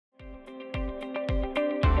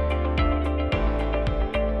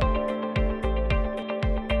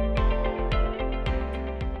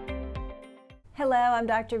I'm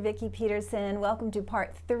Dr. Vicki Peterson. Welcome to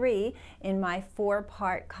part 3 in my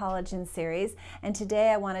 4-part collagen series. And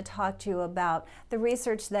today I want to talk to you about the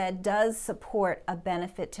research that does support a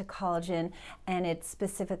benefit to collagen, and it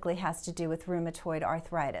specifically has to do with rheumatoid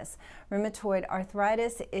arthritis. Rheumatoid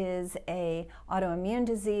arthritis is an autoimmune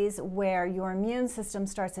disease where your immune system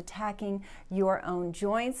starts attacking your own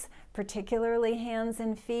joints, particularly hands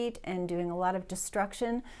and feet, and doing a lot of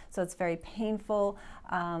destruction. So it's very painful.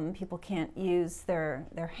 People can't use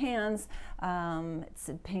their hands. It's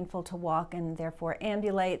painful to walk and therefore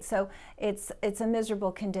ambulate. So it's a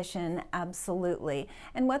miserable condition, absolutely.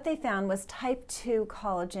 And what they found was type 2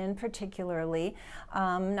 collagen, particularly,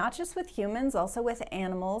 not just with humans, also with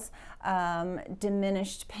animals,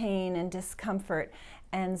 diminished pain and discomfort.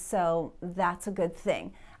 And so that's a good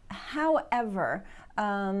thing. However,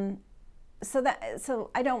 so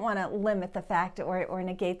I don't want to limit the fact or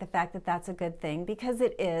negate the fact that that's a good thing, because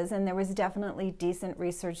it is, and there was definitely decent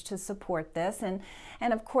research to support this. And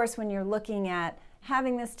of course, when you're looking at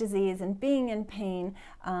having this disease and being in pain,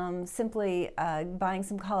 simply buying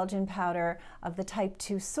some collagen powder of the type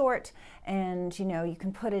 2 sort, and you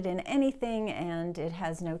can put it in anything and it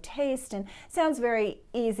has no taste and sounds very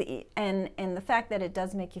easy, and the fact that it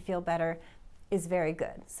does make you feel better is very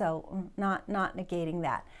good. So not negating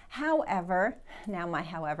that. However,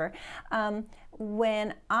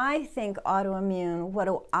 when I think autoimmune, what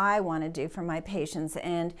do I want to do for my patients?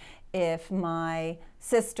 And if my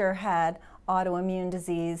sister had autoimmune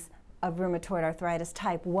disease of rheumatoid arthritis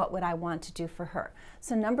type, what would I want to do for her?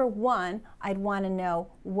 So number one, I'd want to know,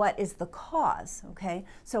 what is the cause, okay?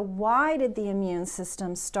 So why did the immune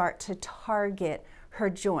system start to target her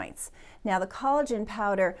joints? Now the collagen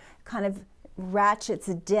powder kind of ratchets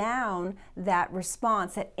down that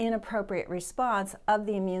response, that inappropriate response of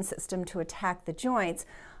the immune system to attack the joints,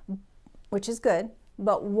 which is good,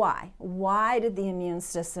 but why? Why did the immune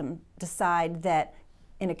system decide that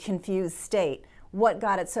in a confused state? What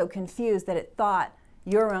got it so confused that it thought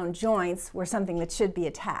your own joints were something that should be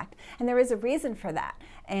attacked? And there is a reason for that.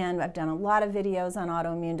 And I've done a lot of videos on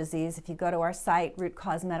autoimmune disease. If you go to our site,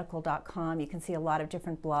 rootcausemedical.com, you can see a lot of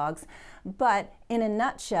different blogs. But in a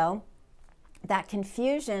nutshell, that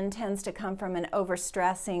confusion tends to come from an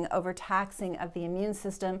overstressing, overtaxing of the immune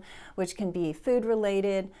system, which can be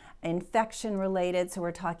food-related, infection-related, so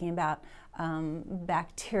we're talking about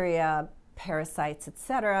bacteria, parasites,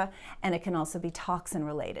 etc., and it can also be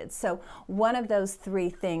toxin-related. So one of those three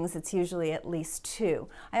things, it's usually at least two.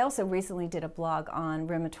 I also recently did a blog on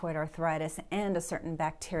rheumatoid arthritis and a certain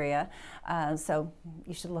bacteria, so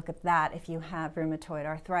you should look at that if you have rheumatoid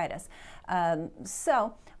arthritis.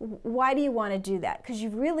 So why do you want to do that? Because you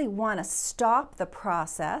really want to stop the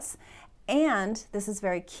process. And this is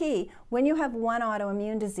very key, when you have one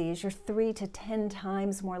autoimmune disease, you're 3 to 10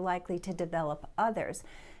 times more likely to develop others.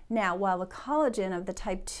 Now, while the collagen of the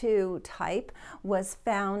type 2 type was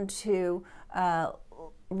found to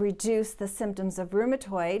reduce the symptoms of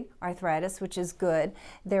rheumatoid arthritis, which is good,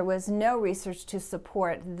 there was no research to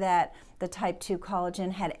support that the type 2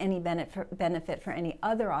 collagen had any benefit for any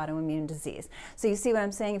other autoimmune disease. So you see what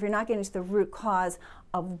I'm saying? If you're not getting to the root cause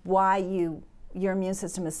of why your immune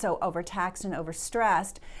system is so overtaxed and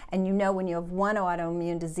overstressed, and when you have one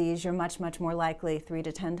autoimmune disease, you're much more likely, 3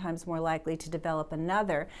 to 10 times more likely to develop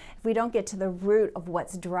another. If we don't get to the root of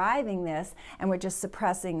what's driving this and we're just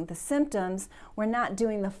suppressing the symptoms, we're not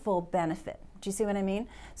doing the full benefit. Do you see what I mean?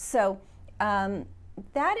 So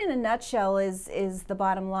that in a nutshell is the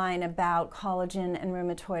bottom line about collagen and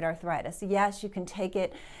rheumatoid arthritis. Yes, you can take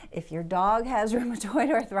it. If your dog has rheumatoid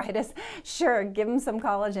arthritis, sure, give him some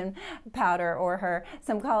collagen powder, or her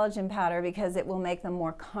some collagen powder, because it will make them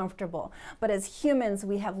more comfortable. But as humans,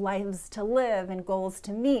 we have lives to live and goals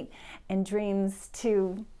to meet and dreams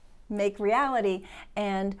to make reality.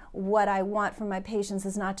 And what I want from my patients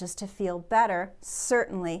is not just to feel better,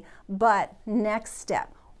 certainly, but next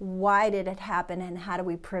step. Why did it happen, and how do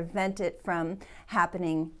we prevent it from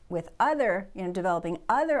happening with other, developing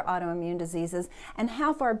other autoimmune diseases, and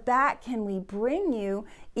how far back can we bring you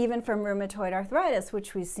even from rheumatoid arthritis,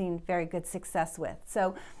 which we've seen very good success with.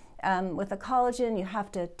 So with the collagen, you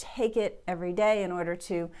have to take it every day in order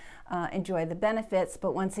to enjoy the benefits,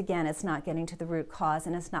 but once again, it's not getting to the root cause,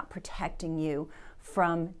 and it's not protecting you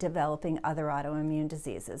from developing other autoimmune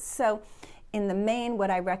diseases. So in the main, would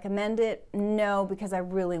I recommend it? No, because I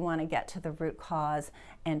really want to get to the root cause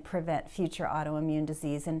and prevent future autoimmune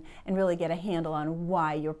disease, and really get a handle on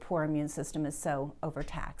why your poor immune system is so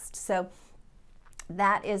overtaxed. So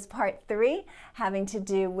That is part 3, having to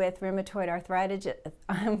do with rheumatoid arthritis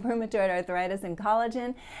and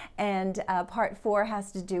collagen. And part 4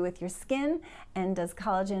 has to do with your skin, and does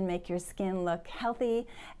collagen make your skin look healthy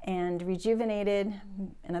and rejuvenated?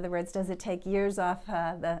 In other words, does it take years off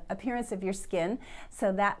the appearance of your skin?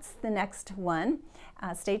 So that's the next one.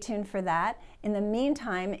 Stay tuned for that. In the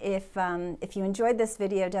meantime, if you enjoyed this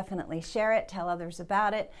video, definitely share it, tell others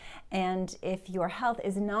about it. And if your health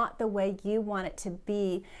is not the way you want it to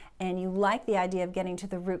be, and you like the idea of getting to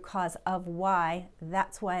the root cause of why,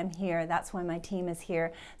 that's why I'm here, that's why my team is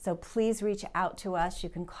here. So please reach out to us. You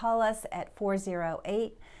can call us at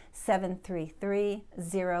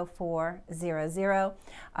 408-733-0400.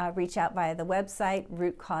 Reach out via the website,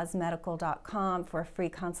 rootcausemedical.com, for a free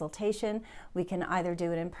consultation. We can either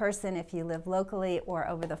do it in person if you live locally, or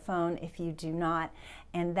over the phone if you do not.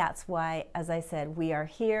 And that's why, as I said, we are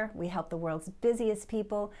here. We help the world's busiest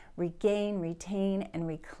people regain, retain, and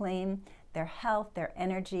reclaim their health, their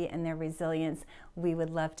energy, and their resilience. We would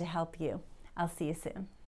love to help you. I'll see you soon.